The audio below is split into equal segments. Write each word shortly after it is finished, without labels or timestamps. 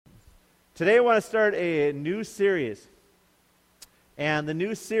Today I want to start a new series. And the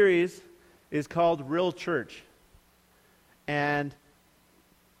new series is called Real Church. And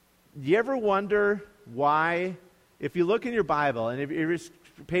do you ever wonder why, if you look in your Bible, and if you're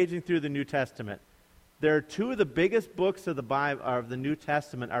paging through the New Testament, there are two of the biggest books of the Bible, of the New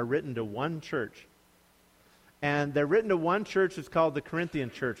Testament, are written to one church. And they're written to one church that's called the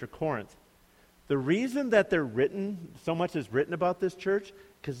Corinthian church, or Corinth. The reason that they're written, so much is written about this church,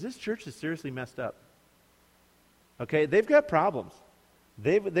 because this church is seriously messed up. Okay, they've got problems.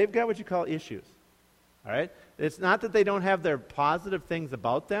 They've got what you call issues. All right? It's not that they don't have their positive things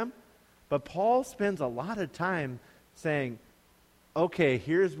about them, but Paul spends a lot of time saying, okay,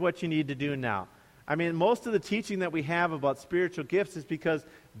 here's what you need to do now. I mean, most of the teaching that we have about spiritual gifts is because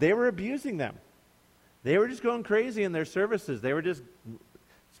they were abusing them. They were just going crazy in their services. They were just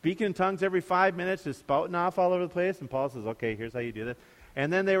speaking in tongues every 5 minutes, just spouting off all over the place. And Paul says, okay, here's how you do this.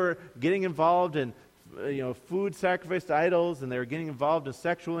 And then they were getting involved in food sacrificed to idols, and they were getting involved in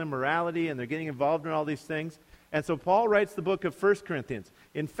sexual immorality, and they're getting involved in all these things. And so Paul writes the book of 1 Corinthians.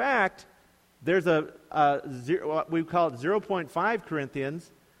 In fact, there's what we call it 0.5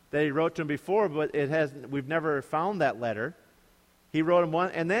 Corinthians that he wrote to them before, but we've never found that letter. He wrote them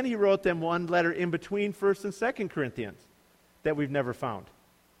one, and then he wrote them one letter in between 1 and 2 Corinthians that we've never found.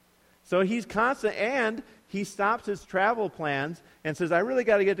 So he's constant, and he stops his travel plans and says, I really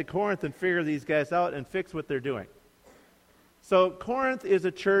got to get to Corinth and figure these guys out and fix what they're doing. So Corinth is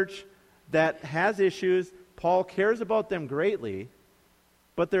a church that has issues. Paul cares about them greatly,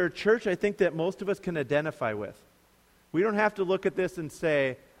 but they're a church I think that most of us can identify with. We don't have to look at this and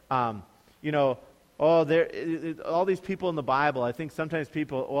say, all these people in the Bible, I think sometimes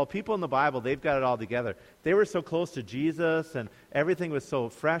people in the Bible, they've got it all together. They were so close to Jesus and everything was so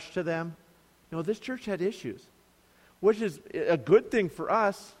fresh to them. This church had issues, which is a good thing for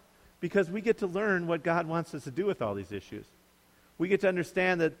us because we get to learn what God wants us to do with all these issues. We get to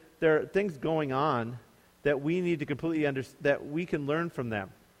understand that there are things going on that we need to completely understand, that we can learn from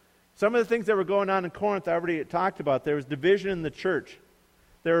them. Some of the things that were going on in Corinth, I already talked about. There was division in the church.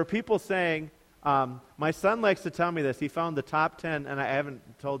 There were people saying, my son likes to tell me this. He found the top 10, and I haven't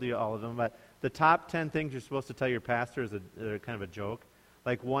told you all of them, but the top 10 things you're supposed to tell your pastor is a kind of a joke.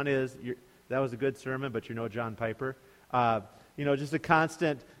 Like one is, that was a good sermon, but you're no John Piper. Just a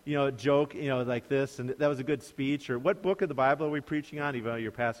constant, joke, like this, and that was a good speech. Or what book of the Bible are we preaching on? Even though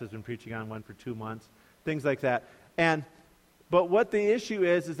your pastor's been preaching on one for 2 months. Things like that. But what the issue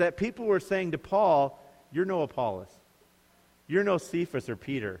is that people were saying to Paul, you're no Apollos. You're no Cephas or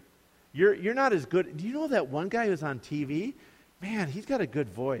Peter. You're not as good. Do you know that one guy who's on TV? Man, he's got a good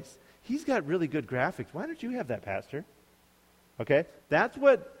voice. He's got really good graphics. Why don't you have that, Pastor? Okay? That's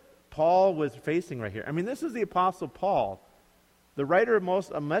what Paul was facing right here. I mean, this is the Apostle Paul. The writer of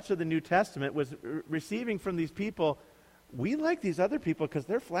much of the New Testament was receiving from these people, we like these other people because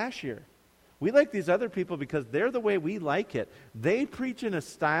they're flashier. We like these other people because they're the way we like it. They preach in a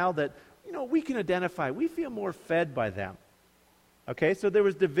style that, we can identify. We feel more fed by them. Okay, so there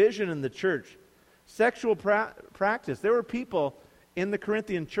was division in the church. Sexual practice. There were people in the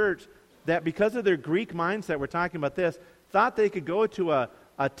Corinthian church that because of their Greek mindset, we're talking about this, thought they could go to a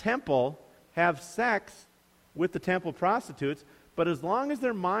temple, have sex with the temple prostitutes, but as long as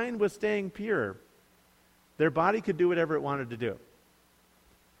their mind was staying pure, their body could do whatever it wanted to do.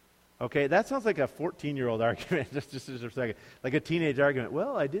 Okay, that sounds like a 14-year-old argument, just for a second. Like a teenage argument.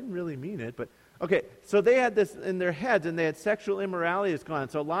 Well, I didn't really mean it, but... Okay, so they had this in their heads, and they had sexual immorality that's going on.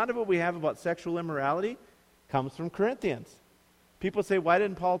 So a lot of what we have about sexual immorality comes from Corinthians. People say, why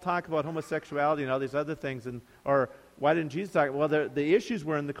didn't Paul talk about homosexuality and all these other things? Or why didn't Jesus talk? Well, the issues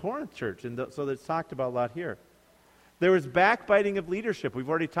were in the Corinth church, and so it's talked about a lot here. There was backbiting of leadership. We've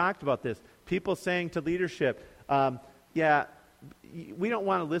already talked about this. People saying to leadership, we don't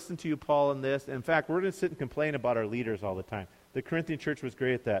want to listen to you, Paul, in this. In fact, we're going to sit and complain about our leaders all the time. The Corinthian church was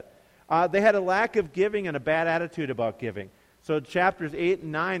great at that. They had a lack of giving and a bad attitude about giving. So chapters 8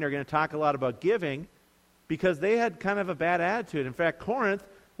 and 9 are going to talk a lot about giving because they had kind of a bad attitude. In fact, Corinth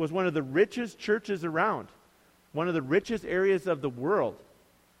was one of the richest churches around, one of the richest areas of the world.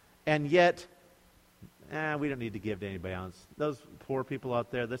 And yet, we don't need to give to anybody else. Those poor people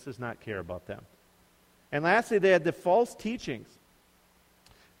out there, this does not care about them. And lastly, they had the false teachings.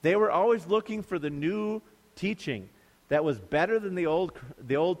 They were always looking for the new teaching that was better than the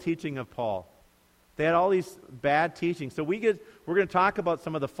old teaching of Paul. They had all these bad teachings. So we're going to talk about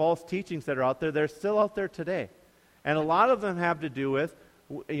some of the false teachings that are out there. They're still out there today. And a lot of them have to do with,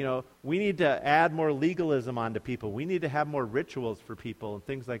 we need to add more legalism onto people. We need to have more rituals for people and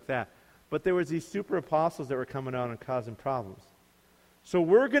things like that. But there was these super apostles that were coming out and causing problems. So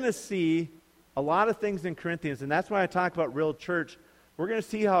we're going to see a lot of things in Corinthians, and that's why I talk about real church. We're going to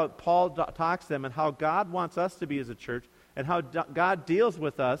see how Paul talks to them and how God wants us to be as a church and how God deals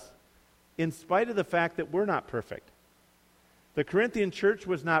with us in spite of the fact that we're not perfect. The Corinthian church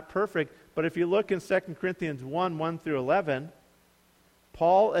was not perfect, but if you look in 2 Corinthians 1 through 11,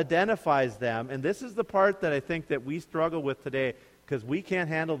 Paul identifies them, and this is the part that I think that we struggle with today because we can't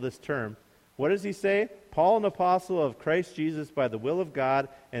handle this term. What does he say? Paul, an apostle of Christ Jesus by the will of God,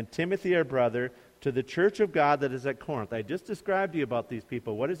 and Timothy, our brother, to the church of God that is at Corinth. I just described to you about these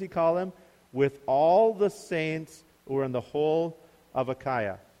people. What does he call them? With all the saints who are in the whole of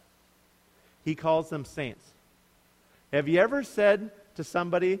Achaia. He calls them saints. Have you ever said to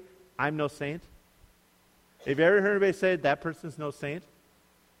somebody, I'm no saint? Have you ever heard anybody say, that person's no saint?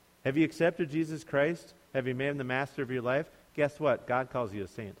 Have you accepted Jesus Christ? Have you made him the master of your life? Guess what? God calls you a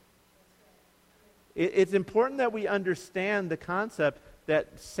saint. It's important that we understand the concept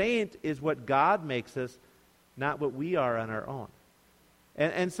that saint is what God makes us, not what we are on our own.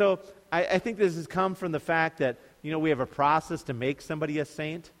 And so I think this has come from the fact that, we have a process to make somebody a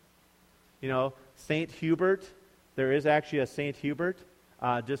saint. Saint Hubert, there is actually a Saint Hubert.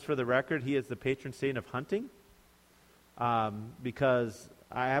 Just for the record, he is the patron saint of hunting. Because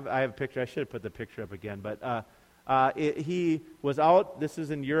I have a picture. I should have put the picture up again. But he was out, this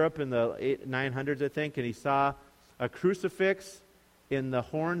is in Europe in the 900s, I think, and he saw a crucifix in the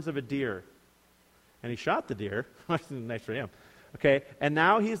horns of a deer. And he shot the deer. Nice for him. Okay, and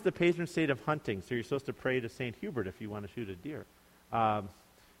now he's the patron saint of hunting. So you're supposed to pray to Saint Hubert if you want to shoot a deer.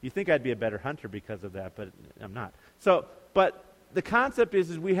 You think I'd be a better hunter because of that, but I'm not. So, but the concept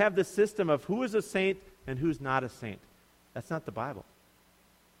is we have this system of who is a saint and who's not a saint. That's not the Bible.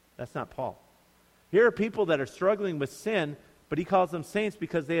 That's not Paul. Here are people that are struggling with sin, but he calls them saints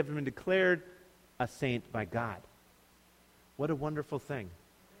because they have been declared a saint by God. What a wonderful thing.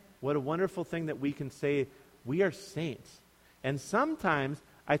 What a wonderful thing that we can say we are saints. And sometimes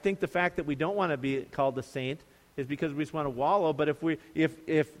I think the fact that we don't want to be called a saint is because we just want to wallow, but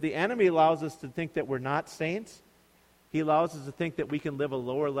if the enemy allows us to think that we're not saints, he allows us to think that we can live a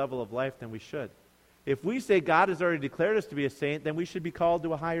lower level of life than we should. If we say God has already declared us to be a saint, then we should be called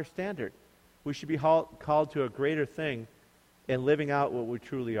to a higher standard. We should be called to a greater thing in living out what we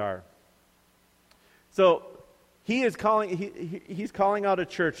truly are. So he's calling out a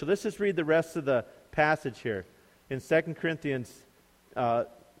church. So let's just read the rest of the passage here in 2 Corinthians 1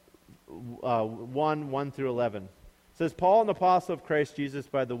 through 11. It says, Paul, an apostle of Christ Jesus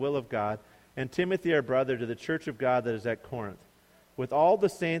by the will of God, and Timothy, our brother, to the church of God that is at Corinth, with all the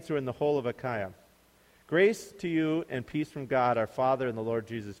saints who are in the whole of Achaia. Grace to you and peace from God, our Father, and the Lord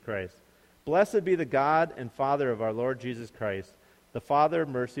Jesus Christ. Blessed be the God and Father of our Lord Jesus Christ, the Father of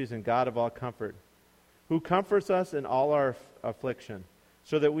mercies and God of all comfort, who comforts us in all our affliction,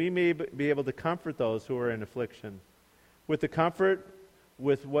 so that we may be able to comfort those who are in affliction, with the comfort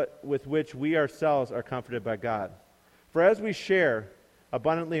with which we ourselves are comforted by God. For as we share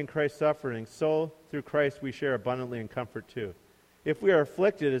abundantly in Christ's suffering, so through Christ we share abundantly in comfort too. If we are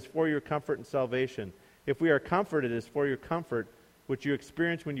afflicted, it is for your comfort and salvation. If we are comforted, it is for your comfort, which you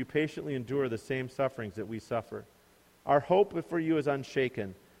experience when you patiently endure the same sufferings that we suffer. Our hope for you is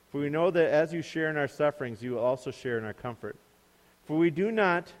unshaken, for we know that as you share in our sufferings, you will also share in our comfort. For we do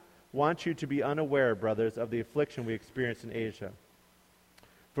not want you to be unaware, brothers, of the affliction we experienced in Asia.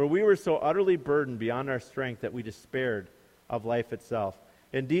 For we were so utterly burdened beyond our strength that we despaired of life itself.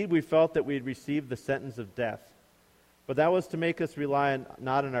 Indeed, we felt that we had received the sentence of death. But that was to make us rely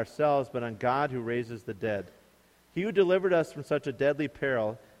not on ourselves, but on God who raises the dead. He who delivered us from such a deadly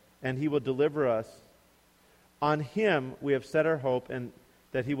peril, and he will deliver us. On him we have set our hope, and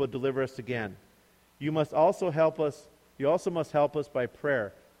that he will deliver us again. You also must help us by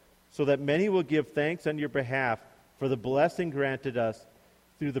prayer, so that many will give thanks on your behalf for the blessing granted us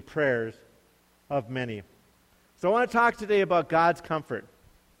through the prayers of many. So I want to talk today about God's comfort.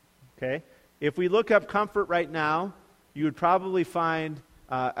 Okay? If we look up comfort right now, you would probably find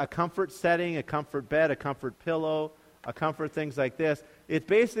a comfort setting, a comfort bed, a comfort pillow, a comfort things like this. It's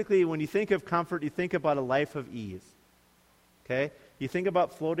basically, when you think of comfort, you think about a life of ease. Okay? You think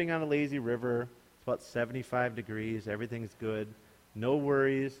about floating on a lazy river. It's about 75 degrees. Everything's good. No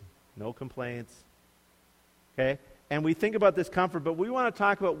worries. No complaints. Okay? And we think about this comfort, but we want to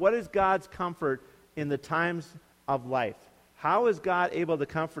talk about what is God's comfort in the times of life. How is God able to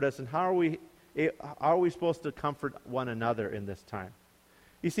comfort us, and how are we supposed to comfort one another in this time?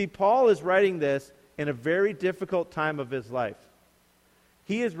 You see, Paul is writing this in a very difficult time of his life.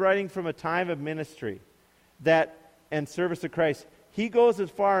 He is writing from a time of ministry and service to Christ. He goes as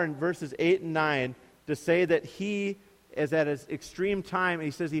far in verses 8 and 9 to say that he is at his extreme time.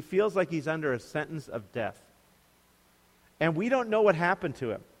 He says he feels like he's under a sentence of death. And we don't know what happened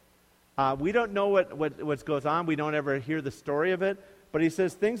to him. We don't know what goes on. We don't ever hear the story of it. But he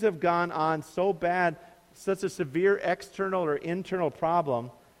says things have gone on so bad, such a severe external or internal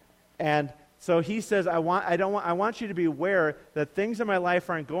problem. And so he says, I want you to be aware that things in my life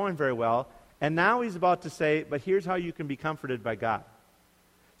aren't going very well. And now he's about to say, but here's how you can be comforted by God.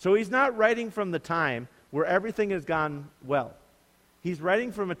 So he's not writing from the time where everything has gone well. He's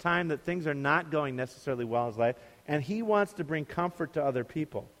writing from a time that things are not going necessarily well in his life, and he wants to bring comfort to other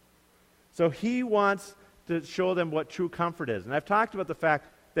people. So he wants to show them what true comfort is. And I've talked about the fact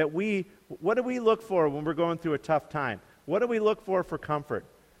that what do we look for when we're going through a tough time? What do we look for comfort?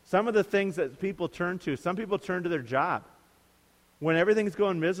 Some of the things that people turn to, some people turn to their job. When everything's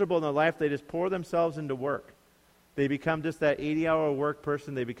going miserable in their life, they just pour themselves into work. They become just that 80-hour work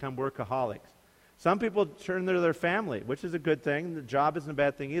person. They become workaholics. Some people turn to their family, which is a good thing. The job isn't a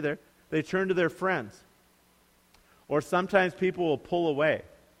bad thing either. They turn to their friends. Or sometimes people will pull away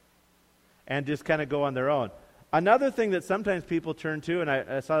and just kind of go on their own. Another thing that sometimes people turn to, and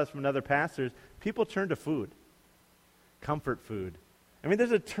I saw this from other pastors, people turn to food. Comfort food. I mean,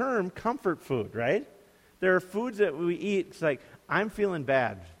 there's a term, comfort food, right? There are foods that we eat. It's like, I'm feeling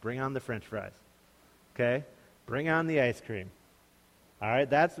bad. Bring on the French fries. Okay? Bring on the ice cream. All right?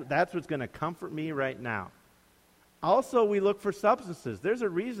 That's what's going to comfort me right now. Also, we look for substances. There's a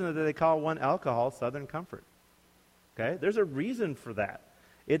reason that they call one alcohol Southern Comfort. Okay? There's a reason for that.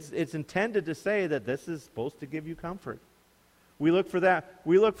 It's intended to say that this is supposed to give you comfort. We look for that.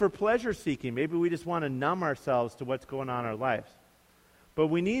 We look for pleasure seeking. Maybe we just want to numb ourselves to what's going on in our lives. But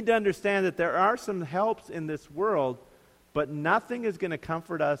we need to understand that there are some helps in this world, but nothing is going to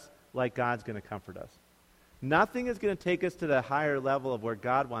comfort us like God's going to comfort us. Nothing is going to take us to the higher level of where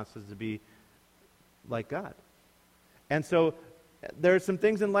God wants us to be like God. And so there are some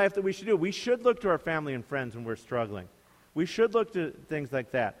things in life that we should do. We should look to our family and friends when we're struggling. We should look to things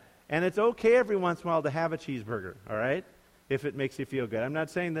like that. And it's okay every once in a while to have a cheeseburger, all right, if it makes you feel good. I'm not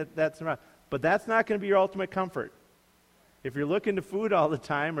saying that that's wrong, but that's not going to be your ultimate comfort. If you're looking to food all the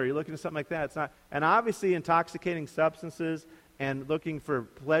time or you're looking to something like that, it's not. And obviously intoxicating substances and looking for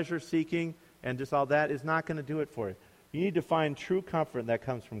pleasure seeking and just all that is not going to do it for you. You need to find true comfort that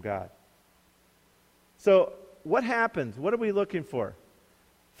comes from God. So what happens? What are we looking for?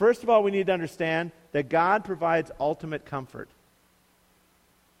 First of all, we need to understand that God provides ultimate comfort.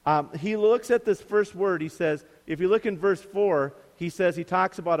 He looks at this first word. He says, if you look in verse 4, he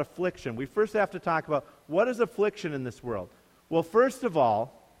talks about affliction. We first have to talk about what is affliction in this world. Well, first of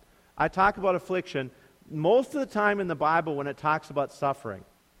all, I talk about affliction most of the time in the Bible when it talks about suffering.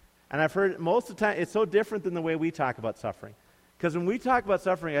 And I've heard most of the time, it's so different than the way we talk about suffering. Because when we talk about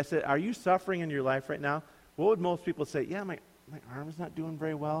suffering, I said, are you suffering in your life right now? What would most people say? Yeah, my arm is not doing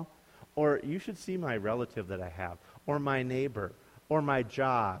very well. Or you should see my relative that I have. Or my neighbor. Or my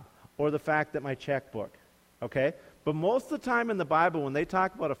job. Or the fact that my checkbook. Okay? But most of the time in the Bible, when they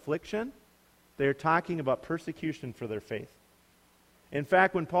talk about affliction, they're talking about persecution for their faith. In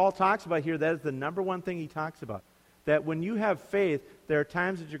fact, when Paul talks about here, that is the number one thing he talks about. That when you have faith, there are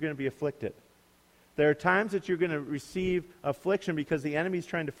times that you're going to be afflicted. There are times that you're going to receive affliction because the enemy's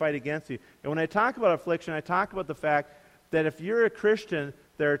trying to fight against you. And when I talk about affliction, I talk about the fact that if you're a Christian,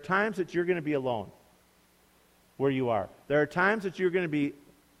 there are times that you're going to be alone where you are. There are times that you're going to be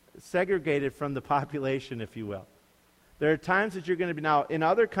segregated from the population, if you will. There are times that you're going to be, now, in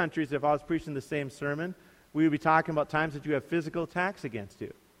other countries, if I was preaching the same sermon, we would be talking about times that you have physical attacks against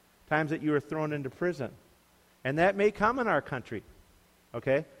you, times that you are thrown into prison. And that may come in our country,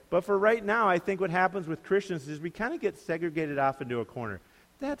 okay? But for right now, I think what happens with Christians is we kind of get segregated off into a corner.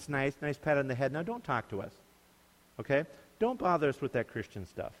 That's nice pat on the head. Now, don't talk to us, okay? Don't bother us with that Christian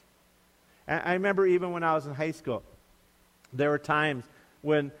stuff. And I remember even when I was in high school, there were times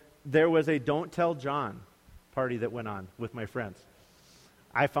when there was a Don't Tell John party that went on with my friends.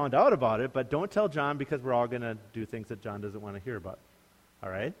 I found out about it, but don't tell John because we're all going to do things that John doesn't want to hear about, all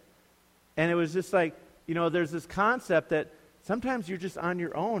right? And it was just like, you know, there's this concept that sometimes you're just on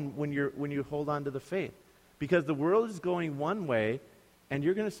your own when you hold on to the faith. Because the world is going one way, and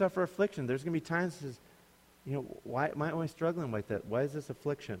you're going to suffer affliction. There's going to be times, you know, why am I struggling like that? Why is this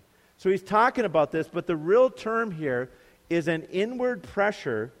affliction? So he's talking about this, but the real term here is an inward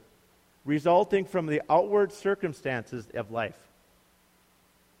pressure resulting from the outward circumstances of life.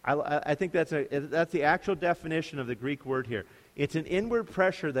 I think that's the actual definition of the Greek word here. It's an inward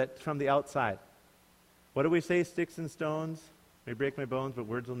pressure that's from the outside. What do we say? Sticks and stones may break my bones, but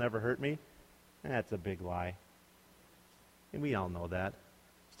words will never hurt me. That's a big lie. And we all know that.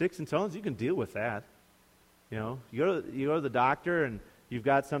 Sticks and stones, you can deal with that. You go to the doctor and you've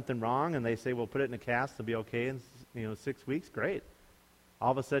got something wrong, and they say, well, put it in a cast, it'll be okay in 6 weeks. Great.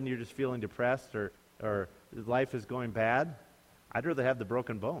 All of a sudden you're just feeling depressed or life is going bad. I'd rather have the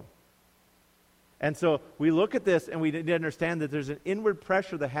broken bone. And so we look at this and we need to understand that there's an inward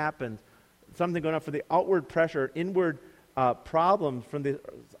pressure that happens, something going on for the outward pressure, inward problems from the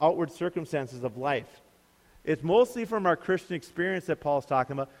outward circumstances of life. It's mostly from our Christian experience that Paul's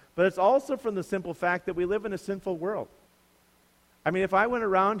talking about, but it's also from the simple fact that we live in a sinful world. I mean, if I went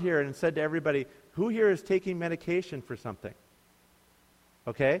around here and said to everybody, who here is taking medication for something?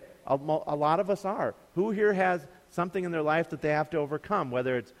 Okay? A lot of us are. Who here has something in their life that they have to overcome,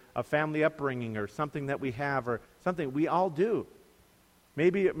 whether it's a family upbringing or something that we have or something? We all do.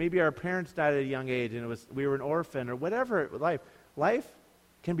 Maybe our parents died at a young age and we were an orphan or whatever. Life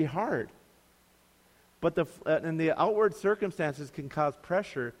can be hard. But the outward circumstances can cause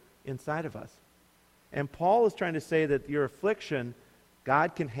pressure inside of us. And Paul is trying to say that your affliction,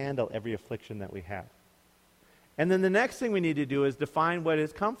 God can handle every affliction that we have. And then the next thing we need to do is define what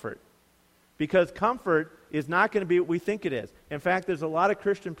is comfort. Because comfort is not going to be what we think it is. In fact, there's a lot of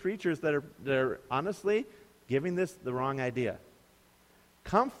Christian preachers that are honestly giving this the wrong idea.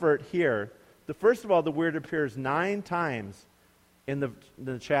 Comfort here, first of all, the word appears 9 times in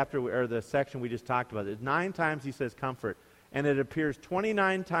the chapter or the section we just talked about. 9 times he says comfort. And it appears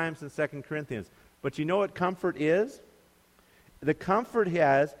 29 times in 2 Corinthians. But you know what comfort is? The comfort he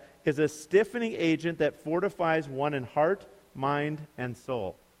has is a stiffening agent that fortifies one in heart, mind, and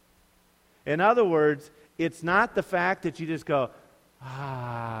soul. In other words, it's not the fact that you just go,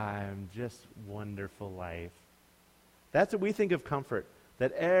 I'm just wonderful life. That's what we think of comfort,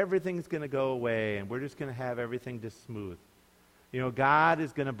 that everything's going to go away and we're just going to have everything just smooth. God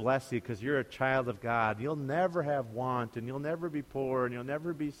is going to bless you because you're a child of God. You'll never have want and you'll never be poor and you'll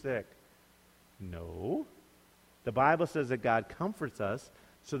never be sick. No. The Bible says that God comforts us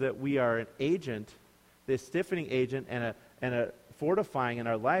so that we are an agent, this stiffening agent and a fortifying in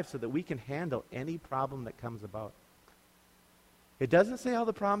our life so that we can handle any problem that comes about. It doesn't say all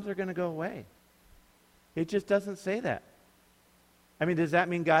the problems are going to go away. It just doesn't say that. I mean, does that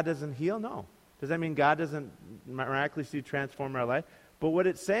mean God doesn't heal? No. Does that mean God doesn't miraculously transform our life? But what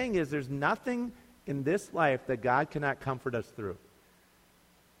it's saying is there's nothing in this life that God cannot comfort us through.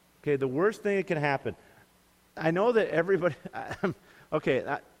 Okay, the worst thing that can happen. I know that everybody...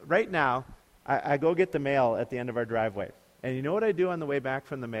 right now, I go get the mail at the end of our driveway. And you know what I do on the way back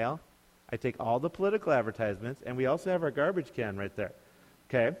from the mail? I take all the political advertisements, and we also have our garbage can right there.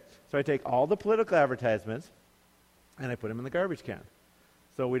 Okay? So I take all the political advertisements, and I put them in the garbage can.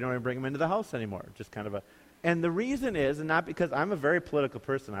 So we don't even bring them into the house anymore. Just kind of a... And the reason is, and not because I'm a very political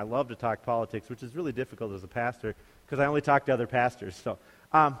person. I love to talk politics, which is really difficult as a pastor, because I only talk to other pastors. So,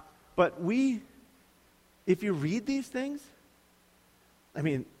 but if you read these things, I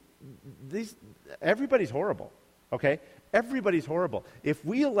mean, everybody's horrible, okay? Everybody's horrible. If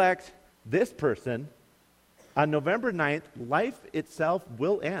we elect this person on November 9th, life itself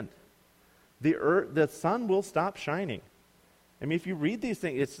will end. The sun will stop shining. I mean, if you read these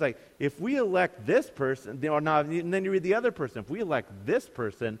things, it's like, if we elect this person, and then you read the other person, if we elect this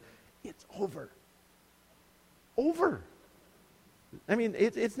person, it's over. Over. I mean,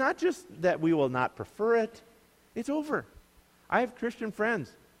 it's not just that we will not prefer it, it's over. I have Christian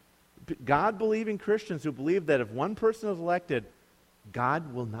friends, God-believing Christians who believe that if one person is elected,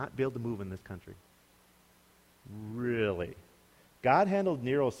 God will not be able to move in this country. Really. God handled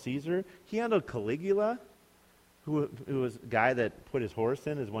Nero Caesar. He handled Caligula, who was a guy that put his horse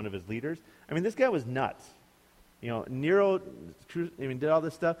in as one of his leaders. I mean, this guy was nuts. Nero did all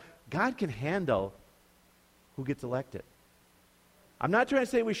this stuff. God can handle who gets elected. I'm not trying to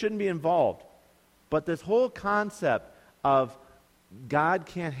say we shouldn't be involved, but this whole concept of God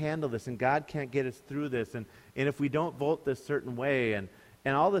can't handle this and God can't get us through this and if we don't vote this certain way and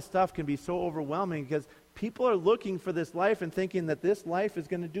all this stuff can be so overwhelming because people are looking for this life and thinking that this life is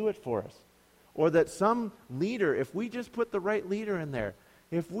going to do it for us. Or that some leader, if we just put the right leader in there,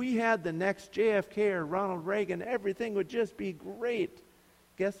 if we had the next JFK or Ronald Reagan, everything would just be great.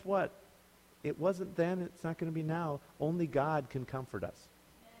 Guess what? It wasn't then, it's not going to be now. Only God can comfort us.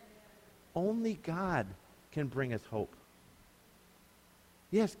 Only God can bring us hope.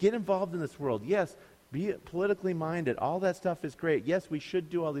 Yes, get involved in this world. Yes, be politically minded. All that stuff is great. Yes, we should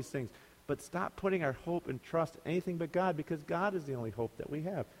do all these things. But stop putting our hope and trust in anything but God because God is the only hope that we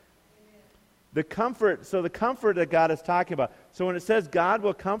have. The comfort that God is talking about. So when it says God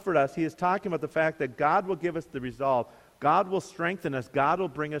will comfort us, he is talking about the fact that God will give us the resolve. God will strengthen us. God will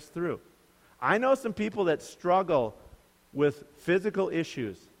bring us through. I know some people that struggle with physical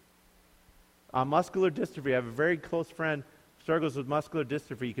issues. Muscular dystrophy. I have a very close friend who struggles with muscular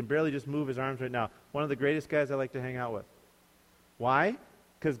dystrophy. He can barely just move his arms right now. One of the greatest guys I like to hang out with. Why?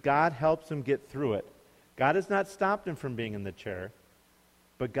 Because God helps him get through it. God has not stopped him from being in the chair,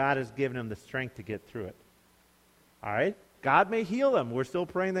 but God has given him the strength to get through it. All right? God may heal him. We're still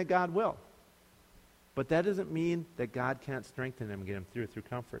praying that God will. But that doesn't mean that God can't strengthen him and get him through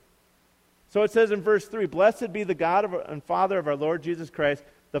comfort. So it says in verse 3, "Blessed be the God and Father of our Lord Jesus Christ,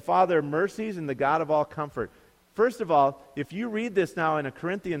 the Father of mercies and the God of all comfort." First of all, if you read this now in a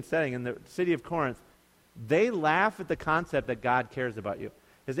Corinthian setting, in the city of Corinth, they laugh at the concept that God cares about you.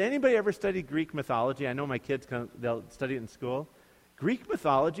 Has anybody ever studied Greek mythology? I know my kids, they'll study it in school. Greek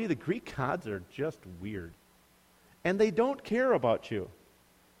mythology, the Greek gods are just weird. And they don't care about you.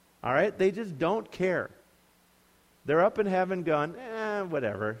 All right? They just don't care. They're up in heaven going,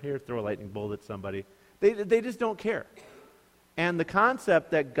 whatever. Here, throw a lightning bolt at somebody. They just don't care. And the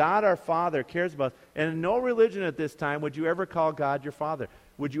concept that God our Father cares about us, and in no religion at this time would you ever call God your Father.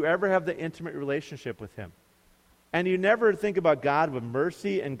 Would you ever have the intimate relationship with him? And you never think about God with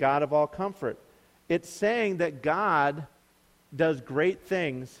mercy and God of all comfort. It's saying that God does great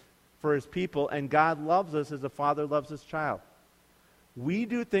things for his people, and God loves us as a father loves his child. We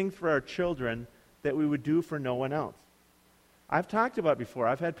do things for our children that we would do for no one else. I've talked about before.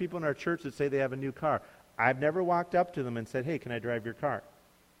 I've had people in our church that say they have a new car. I've never walked up to them and said, "Hey, can I drive your car?"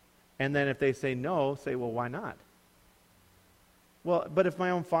 And then if they say no, say, "Well, why not?" Well, but if my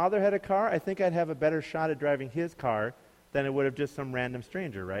own father had a car, I think I'd have a better shot at driving his car than it would have just some random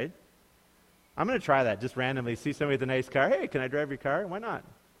stranger, right? I'm going to try that, just randomly. See somebody with a nice car. "Hey, can I drive your car?" Why not?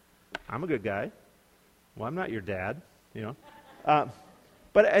 I'm a good guy. Well, I'm not your dad, you know.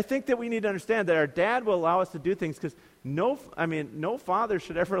 But I think that we need to understand that our dad will allow us to do things because no father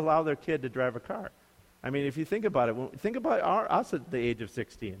should ever allow their kid to drive a car. I mean, if you think about it, think about us at the age of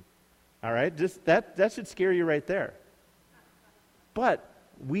 16. All right? Just that should scare you right there. But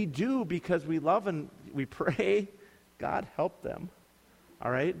we do because we love and we pray, God help them.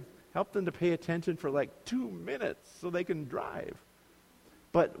 All right? Help them to pay attention for like 2 minutes so they can drive.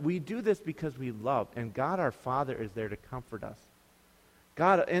 But we do this because we love, and God our Father is there to comfort us.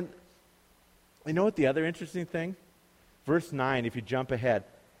 God, and you know what the other interesting thing? Verse 9, if you jump ahead,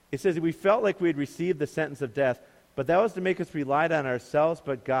 it says, "We felt like we had received the sentence of death, but that was to make us rely on ourselves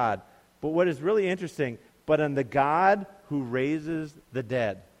but God." But what is really interesting, "but on the God who raises the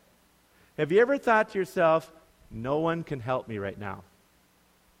dead." Have you ever thought to yourself, no one can help me right now?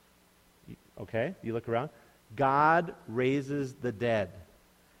 Okay, you look around. God raises the dead.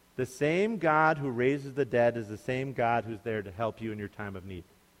 The same God who raises the dead is the same God who's there to help you in your time of need.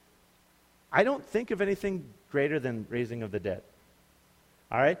 I don't think of anything greater than raising of the dead.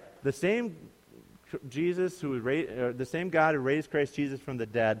 All right? The same Jesus the same God who raised Christ Jesus from the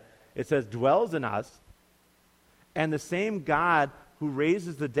dead, it says, dwells in us. And the same God who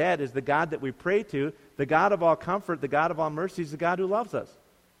raises the dead is the God that we pray to, the God of all comfort, the God of all mercy, is the God who loves us.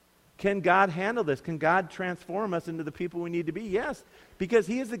 Can God handle this? Can God transform us into the people we need to be? Yes, because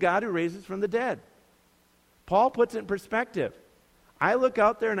he is the God who raises from the dead. Paul puts it in perspective. I look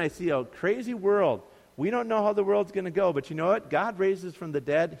out there and I see a crazy world. We don't know how the world's going to go, but you know what? God raises from the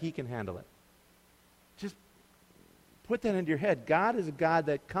dead. He can handle it. Just put that into your head. God is a God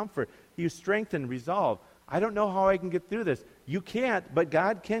that comforts. You strengthen, resolve. I don't know how I can get through this. You can't, but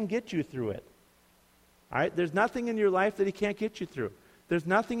God can get you through it. All right? There's nothing in your life that he can't get you through. There's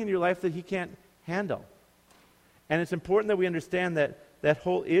nothing in your life that he can't handle. And it's important that we understand that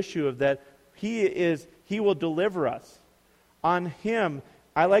whole issue of that he will deliver us. On him,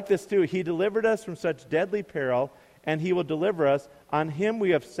 I like this too. He delivered us from such deadly peril, and he will deliver us. On him we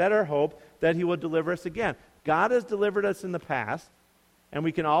have set our hope that he will deliver us again. God has delivered us in the past, and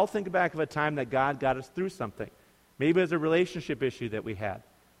we can all think back of a time that God got us through something. Maybe it was a relationship issue that we had.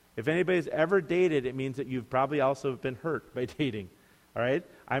 If anybody's ever dated, it means that you've probably also been hurt by dating. All right?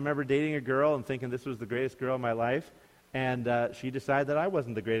 I remember dating a girl and thinking this was the greatest girl in my life, and she decided that I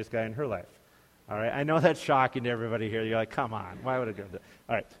wasn't the greatest guy in her life. All right? I know that's shocking to everybody here. You're like, come on, why would a girl do that?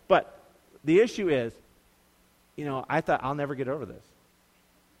 All right. But the issue is, I thought I'll never get over this.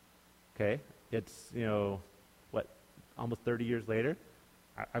 Okay? It's, almost 30 years later,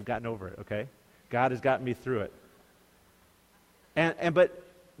 I've gotten over it, okay? God has gotten me through it. But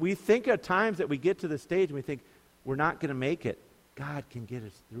we think at times that we get to the stage and we think we're not going to make it. God can get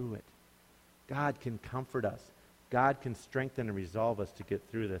us through it. God can comfort us. God can strengthen and resolve us to get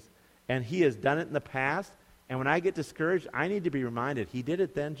through this. And he has done it in the past. And when I get discouraged, I need to be reminded, he did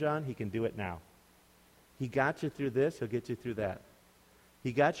it then, John, he can do it now. He got you through this, he'll get you through that.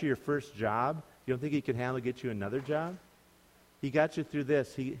 He got you your first job. You don't think he can get you another job? He got you through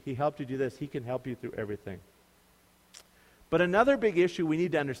this. He helped you do this. He can help you through everything. But another big issue we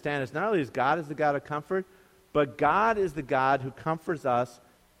need to understand is not only is God the God of comfort, but God is the God who comforts us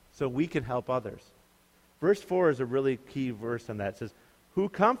so we can help others. Verse 4 is a really key verse on that. It says, who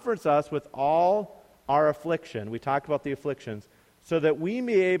comforts us with all our affliction. We talked about the afflictions. So that we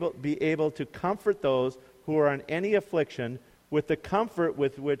may be able to comfort those who are in any affliction with the comfort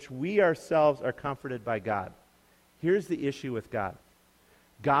with which we ourselves are comforted by God. Here's the issue with God.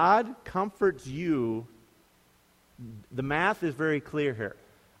 God comforts you. The math is very clear here.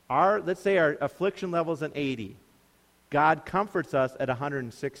 Let's say our affliction level is an 80. God comforts us at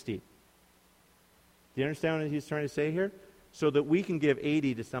 160. Do you understand what he's trying to say here? So that we can give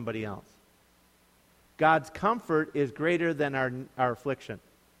 80 to somebody else. God's comfort is greater than our affliction.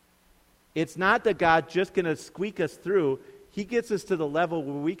 It's not that God's just going to squeak us through. He gets us to the level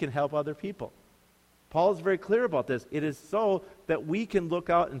where we can help other people. Paul is very clear about this. It is so that we can look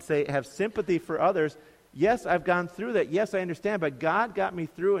out and say, have sympathy for others. Yes, I've gone through that. Yes, I understand, but God got me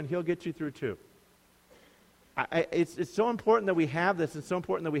through, and he'll get you through too. It's so important that we have this. It's so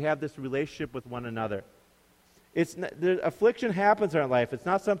important that we have this relationship with one another. The affliction happens in our life. It's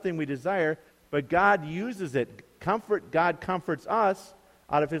not something we desire, but God uses it. God comforts us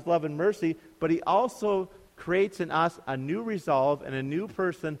out of his love and mercy, but he also creates in us a new resolve and a new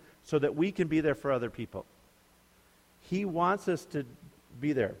person so that we can be there for other people. He wants us to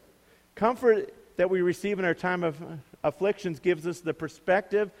be there. Comfort that we receive in our time of afflictions gives us the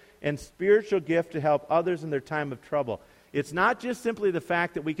perspective and spiritual gift to help others in their time of trouble. It's not just simply the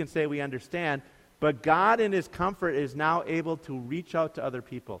fact that we can say we understand, but God in his comfort is now able to reach out to other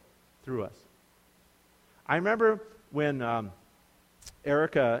people through us. I remember when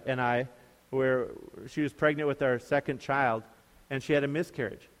Erica and I she was pregnant with our second child, and she had a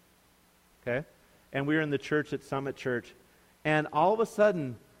miscarriage. Okay? And we were in the church at Summit Church, and all of a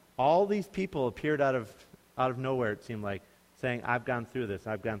sudden, all these people appeared out of nowhere, it seemed like, saying, I've gone through this,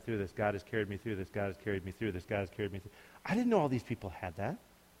 I've gone through this, God has carried me through this, God has carried me through this, God has carried me through. I didn't know all these people had that.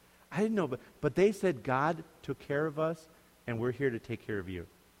 I didn't know, but they said God took care of us, and we're here to take care of you.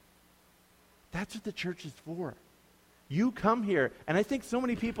 That's what the church is for. You come here, and I think so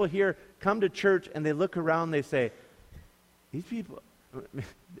many people here come to church, and they look around, they say, these people,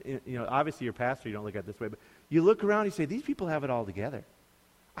 obviously you're a pastor, you don't look at it this way, but you look around, you say, these people have it all together.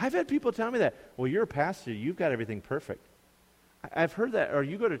 I've had people tell me that. Well, you're a pastor, you've got everything perfect. I've heard that. Or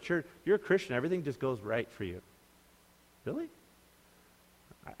you go to church, you're a Christian, everything just goes right for you. Really?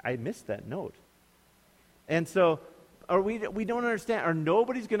 I missed that note. And so, or we don't understand, or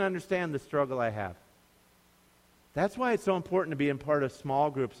nobody's going to understand the struggle I have. That's why it's so important to be in part of small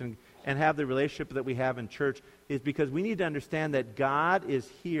groups and have the relationship that we have in church, is because we need to understand that God is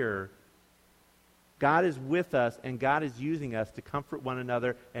here, God is with us, and God is using us to comfort one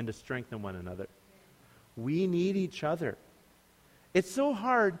another and to strengthen one another. We need each other. It's so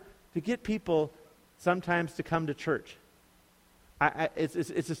hard to get people sometimes to come to church.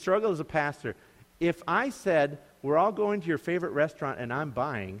 It's a struggle as a pastor. If I said, we're all going to your favorite restaurant and I'm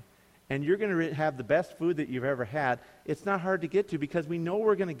buying, and you're going to have the best food that you've ever had, it's not hard to get to because we know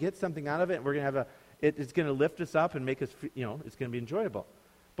we're going to get something out of it, and we're going to have it's going to lift us up and make us, it's going to be enjoyable.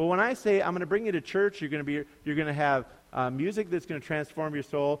 But when I say I'm going to bring you to church, you're going to have music that's going to transform your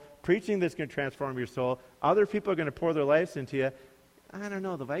soul, preaching that's going to transform your soul, other people are going to pour their lives into you. I don't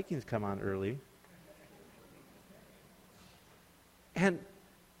know, the Vikings come on early. And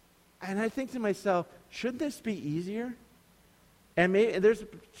I think to myself, shouldn't this be easier? And there's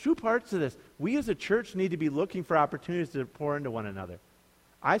two parts to this. We as a church need to be looking for opportunities to pour into one another.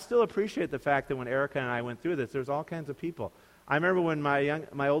 I still appreciate the fact that when Erica and I went through this, there's all kinds of people. I remember when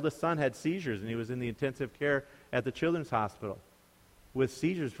my oldest son had seizures, and he was in the intensive care at the Children's Hospital with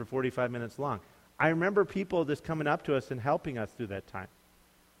seizures for 45 minutes long. I remember people just coming up to us and helping us through that time.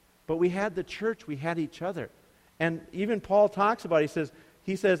 But we had the church, we had each other. And even Paul talks about it,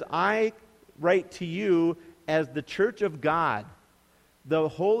 he says, I write to you as the church of God, the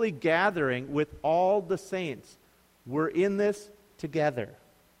holy gathering with all the saints. We're in this together.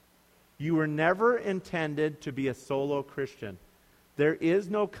 You were never intended to be a solo Christian. There is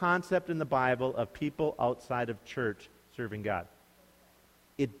no concept in the Bible of people outside of church serving God.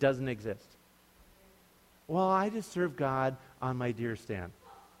 It doesn't exist. Well, I just serve God on my deer stand.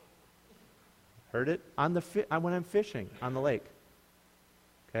 Heard it? When I'm fishing on the lake.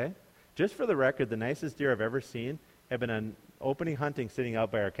 Okay? Just for the record, the nicest deer I've ever seen have been on opening hunting sitting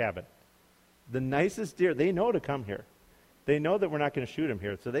out by our cabin. The nicest deer, they know to come here. They know that we're not going to shoot them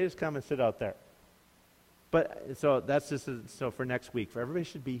here, so they just come and sit out there. But so that's just so for next week. For everybody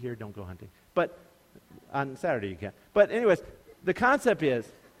should be here, don't go hunting. But on Saturday you can. But anyways, the concept is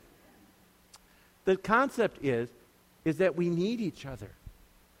that we need each other.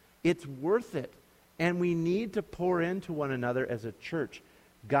 It's worth it. And we need to pour into one another as a church.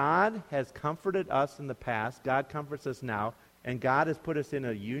 God has comforted us in the past. God comforts us now. And God has put us in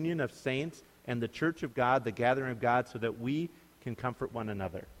a union of saints and the church of God, the gathering of God, so that we can comfort one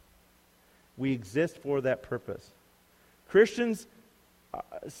another. We exist for that purpose. Christians,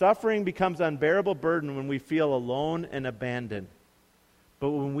 suffering becomes an unbearable burden when we feel alone and abandoned. But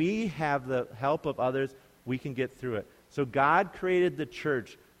when we have the help of others, we can get through it. So God created the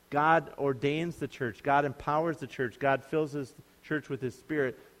church. God ordains the church. God empowers the church. God fills his church with his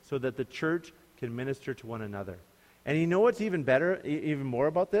Spirit so that the church can minister to one another. And you know what's even better, even more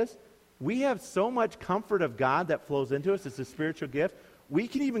about this? We have so much comfort of God that flows into us. It's a spiritual gift. We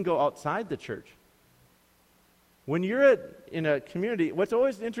can even go outside the church. When you're in a community, what's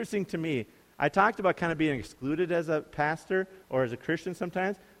always interesting to me, I talked about kind of being excluded as a pastor or as a Christian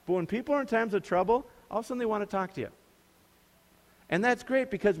sometimes, but when people are in times of trouble, all of a sudden they want to talk to you. And that's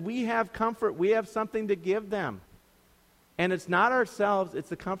great because we have comfort. We have something to give them. And it's not ourselves, it's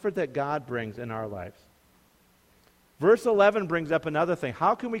the comfort that God brings in our lives. Verse 11 brings up another thing.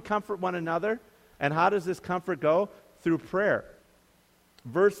 How can we comfort one another? And how does this comfort go? Through prayer.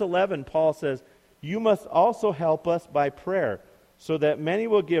 Verse 11, Paul says, "You must also help us by prayer, so that many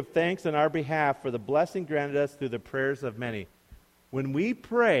will give thanks on our behalf for the blessing granted us through the prayers of many." When we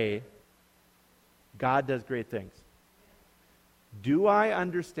pray, God does great things. Do I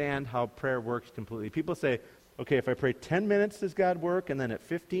understand how prayer works completely? People say, okay, if I pray 10 minutes, does God work? And then at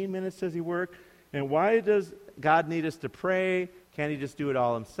 15 minutes, does he work? And why does God need us to pray? Can't he just do it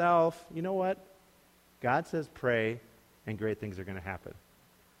all himself? You know what? God says pray, and great things are going to happen.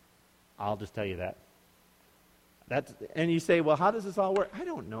 I'll just tell you that. And you say, well, how does this all work? I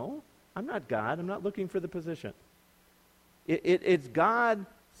don't know. I'm not God. I'm not looking for the position. It's God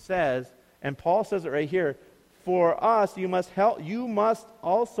says, and Paul says it right here, for us, you must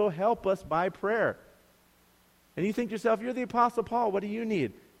also help us by prayer. And you think to yourself, you're the Apostle Paul. What do you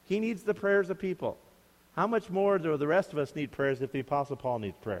need? He needs the prayers of people. How much more do the rest of us need prayers if the Apostle Paul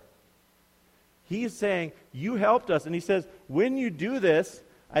needs prayer? He's saying, you helped us. And he says, when you do this,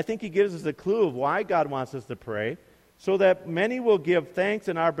 I think he gives us a clue of why God wants us to pray, so that many will give thanks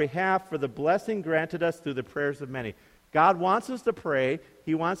in our behalf for the blessing granted us through the prayers of many. God wants us to pray.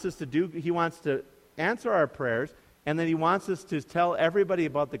 He wants to answer our prayers, and then he wants us to tell everybody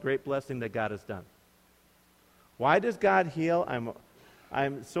about the great blessing that God has done. Why does God heal?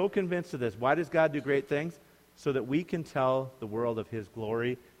 I'm so convinced of this. Why does God do great things? So that we can tell the world of his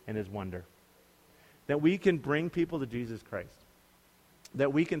glory and his wonder. That we can bring people to Jesus Christ.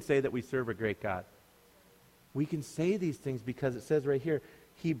 That we can say that we serve a great God. We can say these things because it says right here,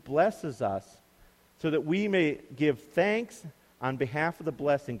 he blesses us so that we may give thanks on behalf of the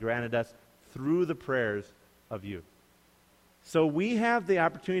blessing granted us through the prayers of you. So we have the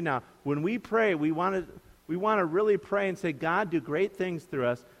opportunity now. When we pray, we want to really pray and say, God, do great things through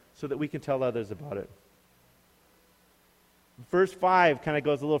us so that we can tell others about it. Verse 5 kind of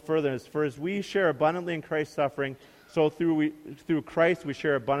goes a little further. For as we share abundantly in Christ's suffering, so through Christ we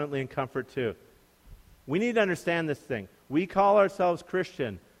share abundantly in comfort too. We need to understand this thing. We call ourselves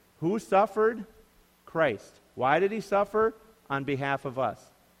Christian. Who suffered? Christ. Why did he suffer? On behalf of us.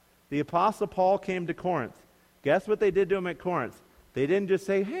 The Apostle Paul came to Corinth. Guess what they did to him at Corinth? They didn't just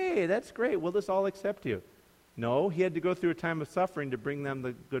say, hey, that's great, we'll just all accept you. No, he had to go through a time of suffering to bring them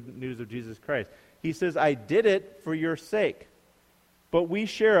the good news of Jesus Christ. He says, I did it for your sake. But we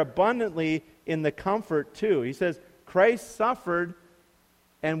share abundantly in the comfort too. He says, Christ suffered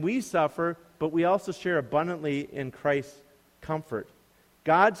and we suffer, but we also share abundantly in Christ's comfort.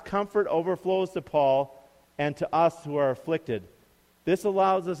 God's comfort overflows to Paul and to us who are afflicted. This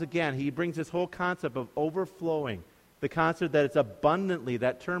allows us, again, he brings this whole concept of overflowing. The concept that it's abundantly,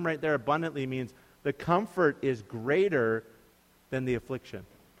 that term right there, abundantly, means the comfort is greater than the affliction.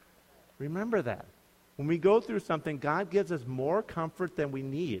 Remember that. When we go through something, God gives us more comfort than we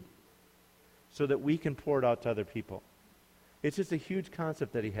need so that we can pour it out to other people. It's just a huge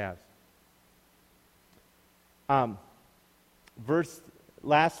concept that he has.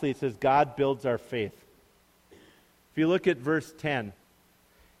 Lastly, it says, God builds our faith. If you look at verse 10,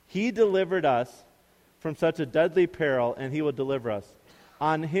 he delivered us from such a deadly peril, and he will deliver us.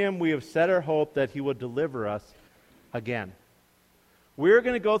 On him we have set our hope that he will deliver us again. We're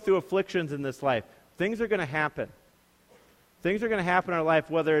going to go through afflictions in this life. Things are going to happen. Things are going to happen in our life,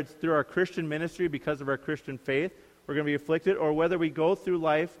 whether it's through our Christian ministry because of our Christian faith, we're going to be afflicted, or whether we go through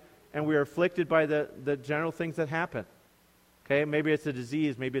life and we are afflicted by the general things that happen. Okay, maybe it's a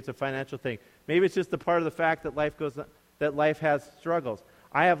disease, maybe it's a financial thing. Maybe it's just the part of the fact that life goes that life has struggles.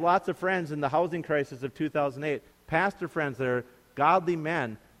 I have lots of friends in the housing crisis of 2008, pastor friends that are godly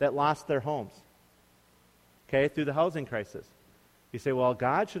men that lost their homes, okay, through the housing crisis. You say, well,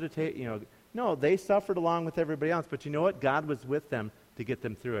 God should have taken, no, they suffered along with everybody else, but you know what? God was with them to get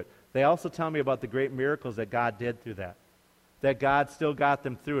them through it. They also tell me about the great miracles that God did through that God still got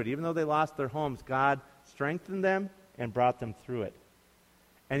them through it. Even though they lost their homes, God strengthened them and brought them through it.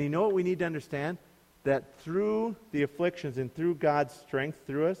 And you know what we need to understand? That through the afflictions and through God's strength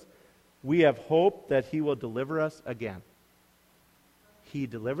through us, we have hope that He will deliver us again. He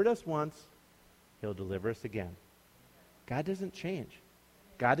delivered us once, He'll deliver us again. God doesn't change.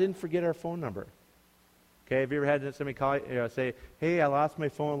 God didn't forget our phone number. Okay, have you ever had somebody call you, say, hey, I lost my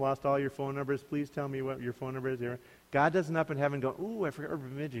phone, lost all your phone numbers. Please tell me what your phone number is. God doesn't up in heaven go, ooh, I forgot where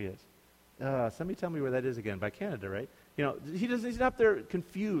Bemidji is. Somebody tell me where that is again. By Canada, right? He's not there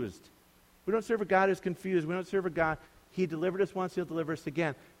confused. We don't serve a God who's confused. We don't serve a God. He delivered us once, He'll deliver us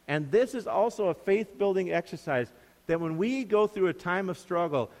again. And this is also a faith-building exercise that when we go through a time of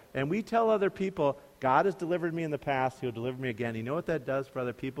struggle and we tell other people, God has delivered me in the past, He'll deliver me again. You know what that does for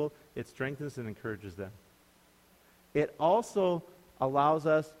other people? It strengthens and encourages them. It also allows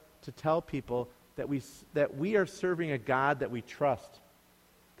us to tell people that we are serving a God that we trust.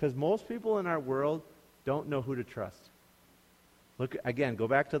 Because most people in our world don't know who to trust. Look, again, go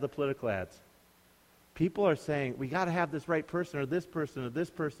back to the political ads. People are saying, we got to have this right person or this person or this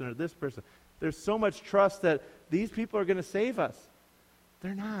person or this person. There's so much trust that these people are going to save us.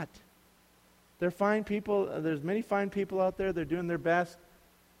 They're not. They're fine people. There's many fine people out there. They're doing their best.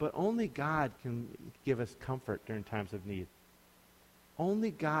 But only God can give us comfort during times of need.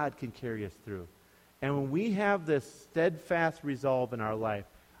 Only God can carry us through. And when we have this steadfast resolve in our life,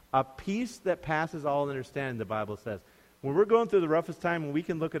 a peace that passes all understanding, the Bible says, when we're going through the roughest time, when we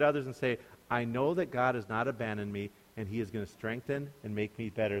can look at others and say, I know that God has not abandoned me, and He is going to strengthen and make me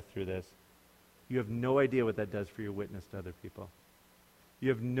better through this. You have no idea what that does for your witness to other people. You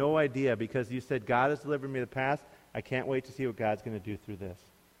have no idea, because you said, God has delivered me in the past. I can't wait to see what God's going to do through this.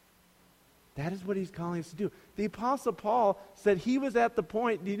 That is what He's calling us to do. The Apostle Paul said he was at the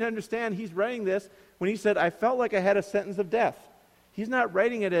point, do you understand, he's writing this when he said, I felt like I had a sentence of death. He's not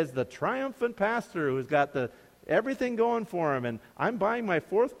writing it as the triumphant pastor who's got everything going for him, and I'm buying my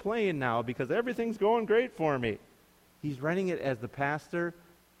 4th plane now because everything's going great for me. He's writing it as the pastor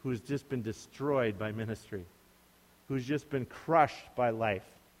who's just been destroyed by ministry, who's just been crushed by life.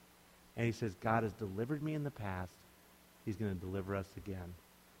 And he says, God has delivered me in the past. He's going to deliver us again.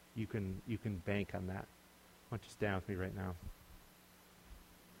 You can bank on that. Why don't you stand with me right now?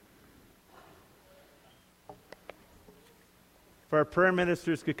 If our prayer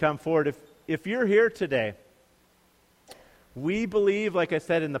ministers could come forward. If you're here today, we believe, like I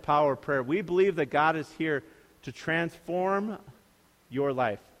said, in the power of prayer. We believe that God is here to transform your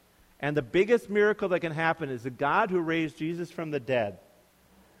life. And the biggest miracle that can happen is the God who raised Jesus from the dead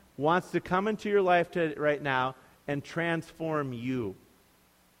wants to come into your life right now and transform you.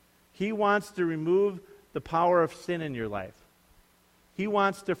 He wants to remove the power of sin in your life. He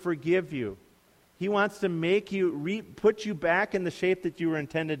wants to forgive you. He wants to make you, put you back in the shape that you were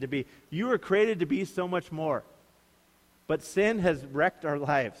intended to be. You were created to be so much more. But sin has wrecked our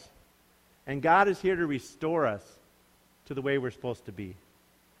lives. And God is here to restore us to the way we're supposed to be.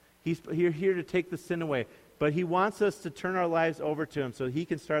 He's here to take the sin away. But He wants us to turn our lives over to Him so He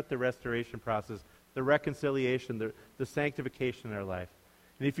can start the restoration process, the reconciliation, the sanctification in our life.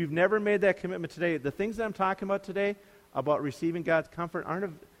 And if you've never made that commitment today, the things that I'm talking about today, about receiving God's comfort,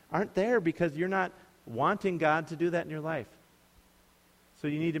 aren't there because you're not wanting God to do that in your life. So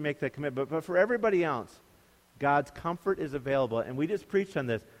you need to make that commitment. But for everybody else, God's comfort is available. And we just preached on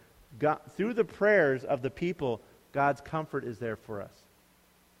this. God, through the prayers of the people, God's comfort is there for us.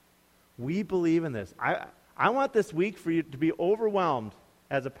 We believe in this. I want this week for you to be overwhelmed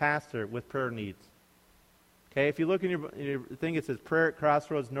as a pastor with prayer needs. Okay, if you look in your thing, it says Prayer at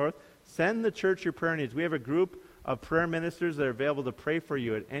Crossroads North. Send the church your prayer needs. We have a group of prayer ministers that are available to pray for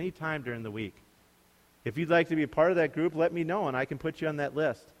you at any time during the week. If you'd like to be a part of that group, let me know and I can put you on that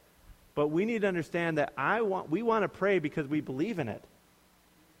list. But we need to understand that we want to pray because we believe in it.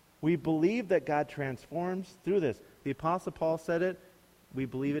 We believe that God transforms through this. The Apostle Paul said it. We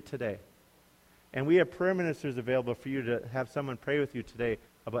believe it today. And we have prayer ministers available for you to have someone pray with you today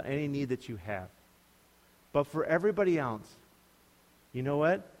about any need that you have. But for everybody else, you know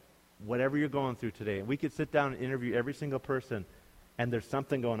what? Whatever you're going through today, we could sit down and interview every single person, and there's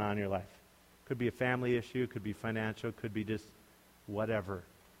something going on in your life. Could be a family issue, could be financial, could be just whatever.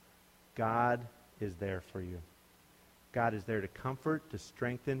 God is there for you. God is there to comfort, to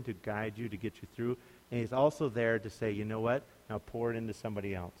strengthen, to guide you, to get you through. and he's also there to say, you know what? Now pour it into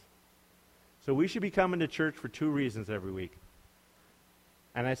somebody else. So we should be coming to church for two reasons every week.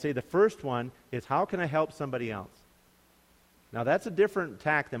 And I say the first one is, how can I help somebody else? Now that's a different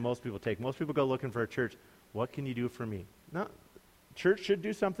tack than most people take. Most people go looking for a church. What can you do for me? No, church should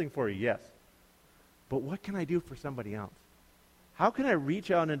do something for you, yes. But what can I do for somebody else? How can I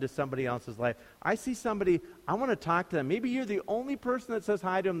reach out into somebody else's life? I see somebody, I want to talk to them. Maybe you're the only person that says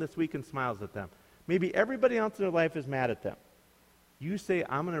hi to them this week and smiles at them. Maybe everybody else in their life is mad at them. You say,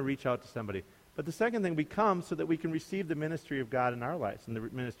 I'm going to reach out to somebody. But the second thing, we come so that we can receive the ministry of God in our lives and the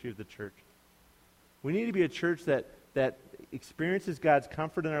ministry of the church. We need to be a church that experiences God's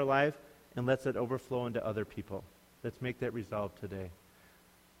comfort in our life and lets it overflow into other people. Let's make that resolve today.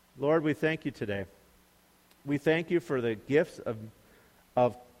 Lord, we thank you today. We thank you for the gifts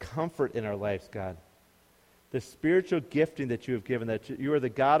of comfort in our lives, God. The spiritual gifting that you have given, that you are the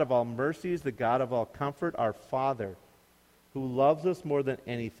God of all mercies, the God of all comfort, our Father, who loves us more than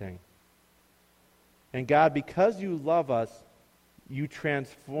anything. And God, because you love us, you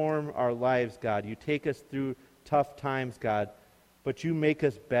transform our lives, God. You take us through tough times, God, but you make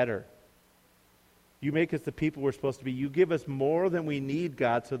us better. You make us the people we're supposed to be. You give us more than we need,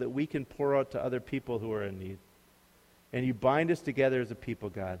 God, so that we can pour out to other people who are in need. And you bind us together as a people,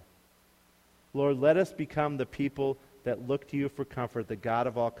 God. Lord, let us become the people that look to you for comfort, the God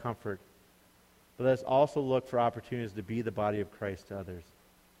of all comfort. But let us also look for opportunities to be the body of Christ to others.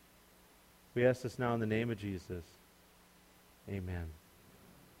 We ask this now in the name of Jesus. Amen.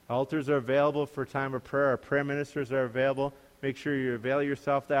 Altars are available for time of prayer. Our prayer ministers are available. Make sure you avail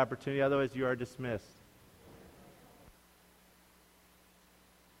yourself the opportunity, otherwise you are dismissed.